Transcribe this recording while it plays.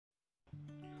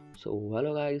So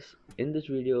hello guys, in this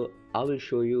video I will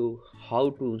show you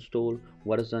how to install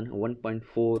version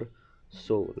 1.4.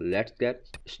 So let's get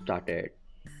started.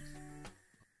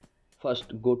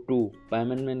 First go to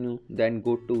payment menu, then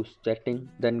go to setting,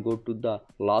 then go to the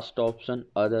last option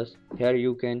others. Here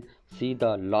you can see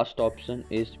the last option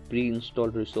is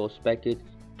pre-installed resource package.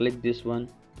 Click this one.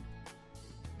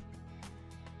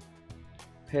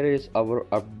 Here is our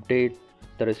update.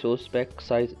 The resource pack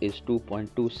size is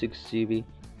 2.26 GB.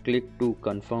 Click to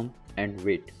confirm and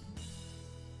wait.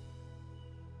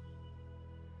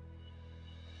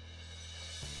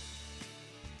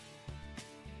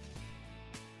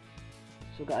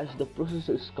 So guys, the process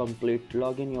is complete.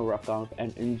 Log in your account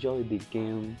and enjoy the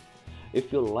game.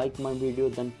 If you like my video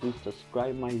then please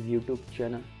subscribe my YouTube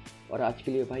channel. और आज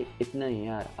के लिए भाई इतना ही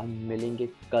यार, अब मिलेंगे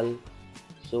कल.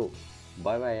 So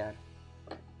bye bye यार.